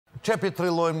qepi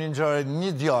trillojmë një ngjarje,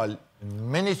 një djalë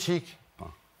me një qik,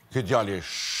 ky djalë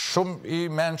shumë i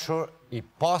mençur, i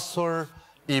pasur,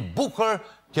 i bukur,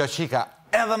 kjo qika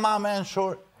edhe ma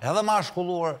mençur, edhe ma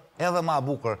shkolluar, edhe ma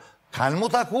bukur. Kanë mu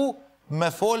taku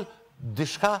me fol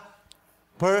diçka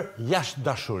për jashtë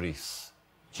dashurisë,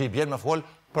 që i bjen me fol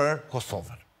për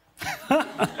Kosovën.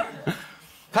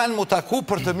 Kanë mu taku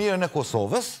për të mirën e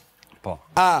Kosovës,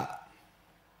 a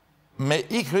me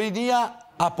ikrinia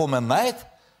apo me majt,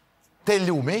 te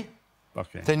lumi,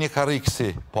 te një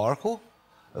karikësi parku,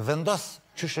 vendos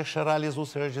që shë realizu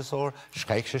si regjisor,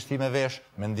 shka i kështë me vesh,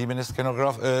 mendimin e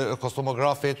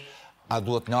kostumografit, a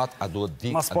duhet natë, a duhet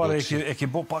dik, mas pare e ki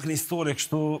bo pak një histori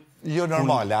kështu... Jo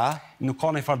normale, a? Nuk ka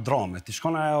një farë drame. Ti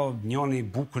shkon ajo njoni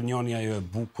bukur, njoni ajo e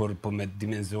bukur, po me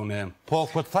dimenzione... Po,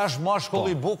 këtë thash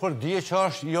mashkulli bukur, dje që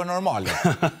është jo normale.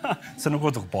 Se nuk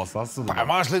o të këposa. Pa,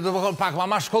 mashkulli du përkon pak ma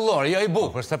mashkullor, jo i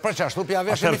bukur, se për që ashtu pja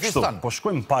veshë një fistan. Po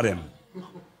shkojmë parim.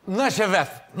 Në që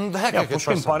vetë, në heke këtë person. Po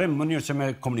shkojmë parim më njërë që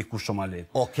me komuniku shumë a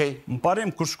letë. Okej. Më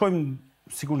parim, kur shkojmë,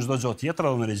 sikur në çdo gjë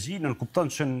tjetër, edhe në regji, në kupton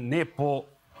që ne po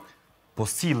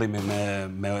sillemi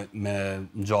me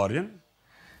ngjarjen,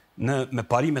 me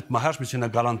parimet më hershme që në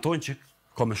garantojnë që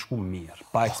ka me shku mirë,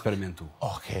 pa eksperimentu.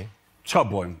 Okej. Qa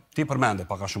bojmë? Ti përmende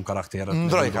paka shumë karakteret.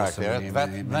 Ndroj karakteret,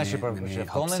 vetë në që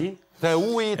përsheftonin, të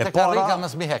uji të karika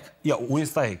më s'mi hek. Ja, ujin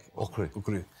s'ta hek. O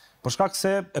kry. Për shkak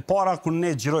se e para kur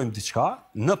ne gjirojmë diçka,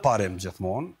 në parim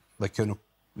gjithmonë, dhe kjo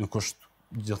nuk është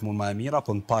gjithmonë ma e mira,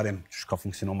 po në parim që ka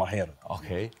funksionon ma herët.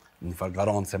 Okej. Një farë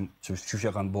garancë që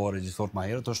shqyshja kanë bërë regjisort ma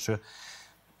herët, është që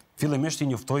fillimisht i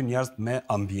njoftojnë njerëz me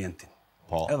ambientin.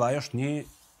 Edhe ajo është një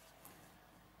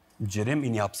gjerim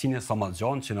i një hapësine sa ma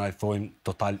gjanë, që na i thojmë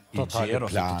total i gjerë,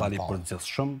 ose total i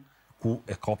përgjithshëm, ku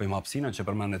e kapim hapësinën që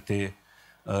përmene ti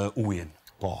ujin,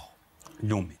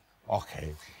 lumin.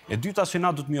 E dyta që na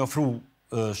du të mi ofru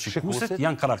shikusit,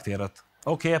 janë karakteret.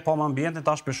 Okej, e pa më ambientin,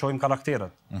 ta shpeshojmë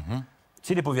karakteret.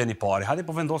 Cili po vjen i pari, hadi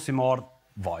po vendosim ardh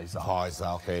vajza.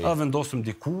 Vajza, okej. Edhe vendosim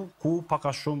diku, ku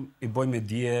paka shumë i bëjmë e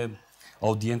dje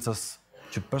audiencës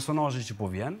që personazhi që po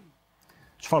vjen,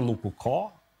 çfarë luku ka,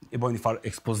 i bëjmë një farë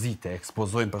ekspozite,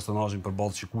 ekspozojmë personazhin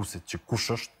përballë shikuesit që kush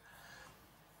është,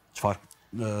 çfarë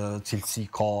cilësi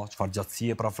ka, çfarë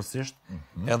gjatësie prafërsisht,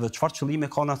 edhe çfarë qëllime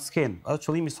ka në atë skenë. Edhe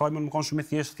qëllimi i saj më kanë shumë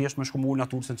i thjesht me shku mull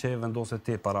natyrën që e vendoset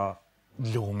ti para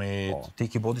lumit. Ti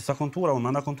ki bo disa kontura, unë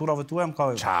menda konturave tua më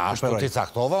ka... Ashtu ti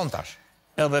caktova unë tash?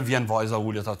 Edhe vjen vajza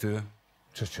ullet aty.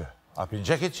 Që? A pi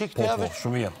gjekit qik të jave? Po,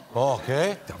 shumë mirë.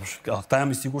 Okej. Ta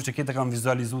jam i sigur që kete kam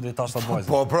vizualizu dhe i tash të vajza.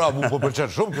 Po, pra, mu po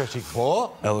përqenë shumë kjo qik, po.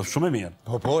 Edhe shumë e mirë.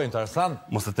 Po, interesant.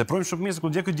 Mos të teprojmë shumë mirë, se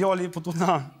ku gjekë djali, po tu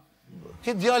na.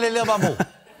 Ki djali lema mu.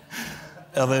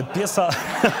 Edhe pjesa...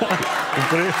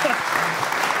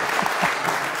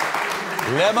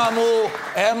 Lema mu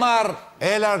e marë, e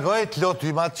largoj të lotë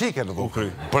ty ma qike në dukë.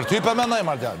 Për ty për mendoj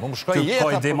marë djallë, mu më shkoj jetë. Ka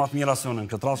ide ma të mirasionin,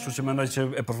 këtë rast shu që mendoj që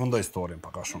e përfundoj historin,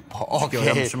 paka shumë.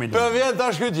 Okej, për vjetë të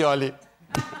shkuj djalli.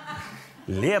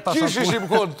 Leta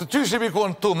Qyshim i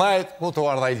konë të majtë, ku të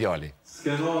ardha i djalli?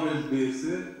 Skenari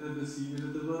Besi e Besimi në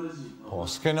të Regjia. Po,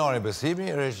 skenari Besimi,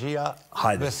 Regjia,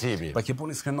 Besimi. Pa ki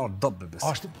puni skenar dobe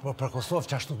Besimi. Ashtë për Kosovë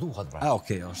që ashtu duhet, bra.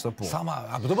 Okej, ashtë po. Sama,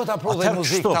 a du më të aprodhe i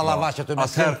muzikë të lavaqet të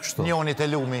mesin njonit e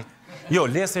lumi? Jo,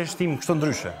 lese e shtim kështë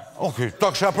ndryshe. Okej, ta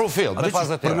kështë apru film, me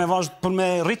fazet tjera. Për me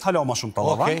rrit hala ma shumë të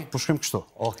lavaq, për shkrim kështu.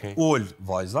 Ull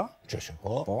vajza,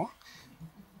 po,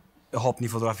 e hap një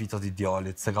fotografi të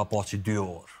idealit, se ka pa që 2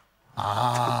 orë.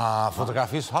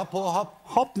 Fotografis hap, po, hap.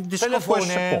 Hap në diska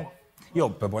foshe, po. Jo,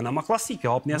 për bojna ma klasike,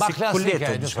 hap një asik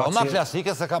kuletë. Ma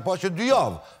klasike se ka pa që 2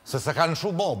 javë, se se kanë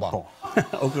shumë boba. Po,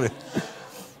 okej.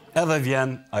 Edhe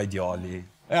vjen a ideali.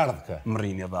 Erdhke.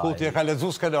 Mërinje dhe Ku ti e ka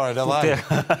ledzu skenarin, edhe ajë?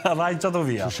 Edhe ajë që të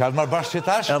vija. Që shanë marrë bashkë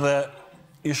qitash? Edhe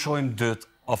i shojmë dëtë,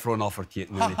 afrojnë afër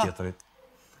në një tjetërit.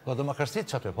 Do të më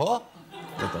kërësit që aty, po?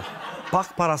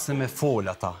 Pak para se me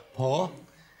fol ata. Po?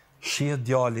 Shihet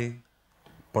djali,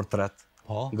 portret,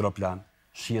 ngroplan,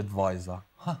 shihet vajza.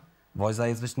 Vajza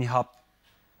e vesh një hap,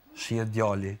 shihet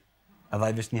djali, edhe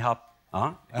ai vesh një hap.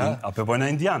 A për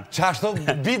bojna indian. Qashtu,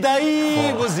 bida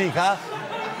i muzika.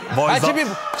 Vajza...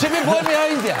 Që mi bojmë ja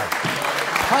indian?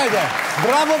 Hajde,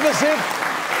 bravo Besim.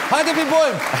 Hajde mi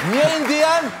bojmë. Një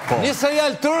indian, një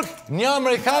serial turk, një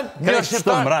amerikan, një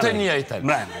shqiptar të njëjtën.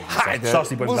 Hajde,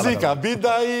 muzika,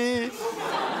 bida i...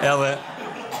 Edhe,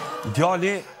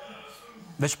 djali,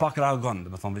 veç pak reagon,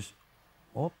 dhe me thonë veç,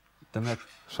 op, të me...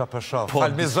 Sha për shof,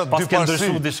 falmi zot dy pas ke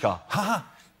ndryshu diçka.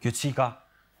 Kjo qika,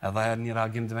 edhe e një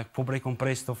reagim dhe me, po brej kom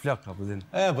prej së të flëk, apo din.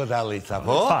 E, bëdalica,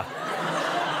 po?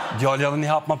 Djali edhe një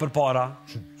hap ma për para.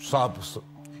 Sa...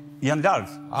 Janë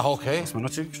largë. Okej. Së me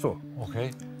në që kështu.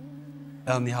 Okej.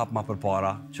 edhe një hap ma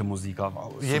përpara që muzika...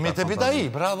 Jemi të bidai,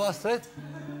 bravo Astrid.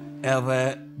 Edhe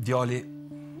djali,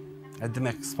 e di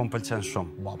me s'po m'pëlqen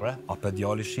shumë. Ma bre. Ape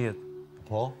djali shihet,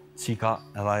 Po? qika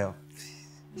edhe ajo.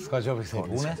 S'ka gjopi kësej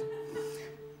pune?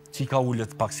 Qika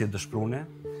ullet pak si e dëshprune,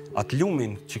 atë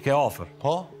lumin që ke afer,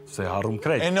 Po? se harrum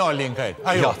krejt. E nalin krejt.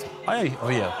 Ajo. Ajo,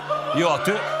 rjet. Jo,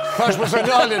 aty... Thash për se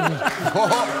nalin. Po?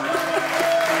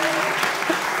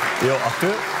 Jo,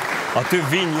 aty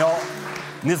vinë jo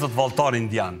 20 valtar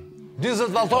indian.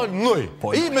 20 valtar nuj.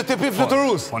 I me të pip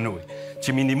fluturus. Po nuj.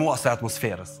 Që minimua se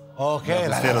atmosferës. Okej,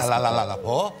 la.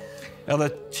 Po? Edhe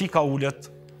qika ullet,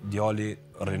 djali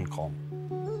rinë kom.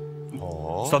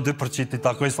 Po? Sa 2% i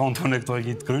takoj sa unë të në këto e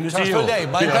gjitë kryni që jo. Qashtu lej,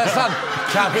 ma interesant.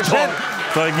 Qa pishen?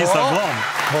 Këto e gjitë sa glam.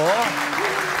 Po?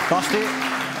 Tashti,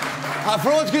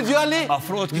 Afrohet këtë djali?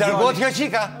 afrohet këtë Largohet djali. kjo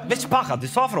qika? Veç paka,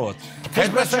 disa afrohet.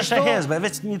 Kesh me se shehezbe,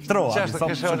 veç një troa. Qashtu disa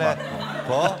këshone?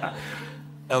 Po?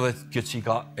 Edhe kjo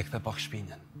qika e kthe pak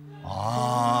shpinën.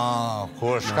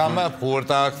 Kur shka me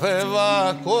purta ktheva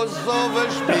Kosovë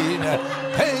shpine.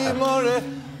 Hej, more!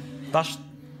 Tash,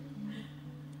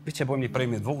 vi që bojmë një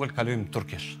prejmi të vogël, kalojmë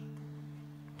turkish.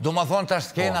 Do ma thonë tash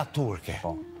skena turke.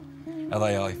 Po. Edhe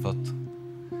ajo i thot,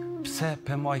 pse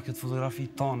pe maj këtë fotografi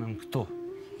tonën këtu?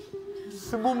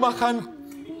 Se mu ma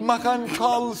kanë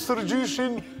kallë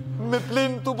sërgjyshin me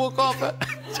plenë të bo kafe.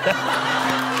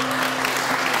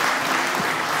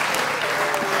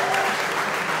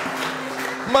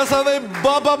 Masave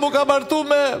baba mu ka martu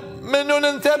me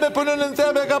nënën teme, për nënën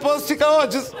teme ka pos që ka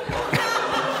oqës.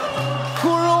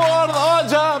 Kur u ardhë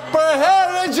oqa, për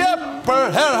herë e gjep, për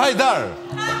herë hajdar.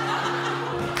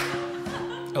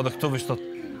 Edhe këtu vishtot,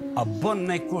 a bën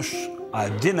nej kush, a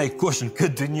di nej kush në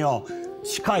këtë dynja,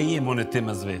 qka jemë unë e ti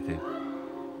me zveti?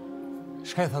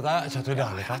 Shka i thëta që aty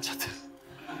lale, ka?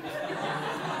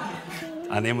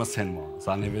 A ne më sen mo,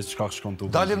 sa ne veç qka shkon të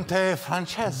u. Dalim të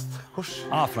Francest, kush?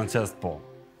 A, Francest, po.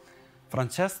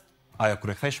 Francest, ajo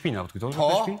kër e kthej shpina, të kujtojnë Po.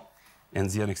 kërë shpinë? E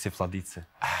nëzirë në kësi fladice.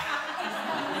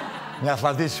 Nga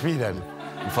fladit shpinen.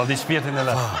 Në fladit shpjetin e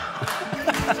le.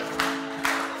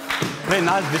 Prej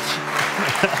nalë veç...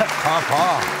 Pa.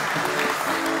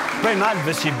 Prej nalë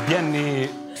veç i bjen një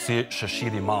si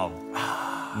shëshiri madhë.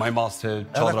 Maj madhë se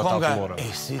Edhe qadra konga, tatuore.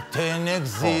 e si te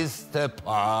n'existe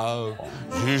pa,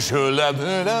 gjyshe le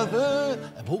bële dhe,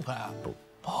 e buka.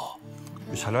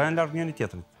 Mi shaloja në largë njëni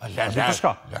tjetërit. larg, Për shka?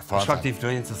 larg, Për shka këtë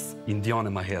influencës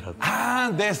indiane ma herët.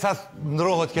 Desa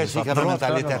ndrohet kjo që i ka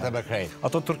brutalitet e me krejt.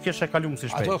 Ato turkishe kalumë si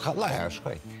shpejt. Ato ka laja,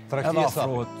 shkoj. Edhe Traktie sa.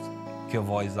 afrohet kjo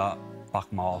vajza pak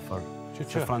ma afer.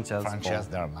 Që Francez, Francez,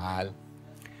 normal.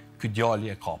 Ky djali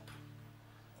e kap.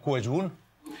 Ku e gjun?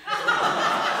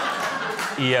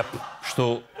 I jep, shtu...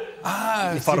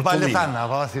 Si farë baletan,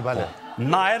 apo si balet.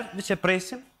 Naer, dhe që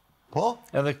presim, Po?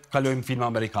 edhe kalojmë film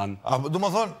amerikan. Du më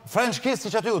thonë, French kiss si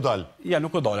që aty u dal. Ja,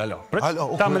 nuk u dole, alo. Alo,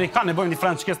 u Të kry. amerikan e bojmë një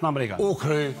French kiss në amerikan. U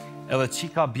kry. Edhe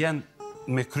qika bjen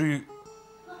me kry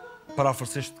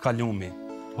parafërsisht kalumi.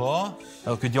 Po?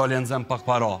 Edhe këtë djali e nëzem pak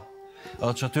para.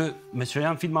 Edhe që aty, me që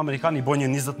janë film amerikan, i bojnë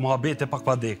një 20 muhabete pak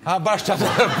pa dek. Bashkë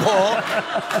që po.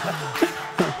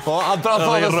 Po, antra Edhe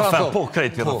thove i rëfen, s'tra po,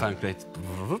 krejt, i rëfen, krejt.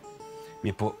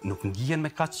 Mi po, nuk ngjen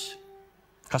me kaq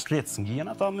letë,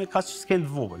 s'ngjen ata me kaq skenë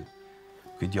të vogël.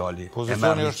 Ky djali e Pozicioni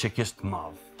merr një është- çekisht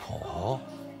madh. Po.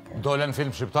 Dole në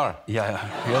film shqiptar. Ja,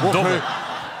 dobe.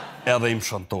 Edhe im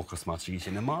shon tokës ma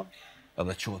çekishin e madh,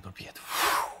 edhe quhet për pjetë.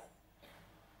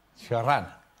 Që rran.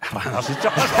 Ashtu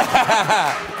çfarë?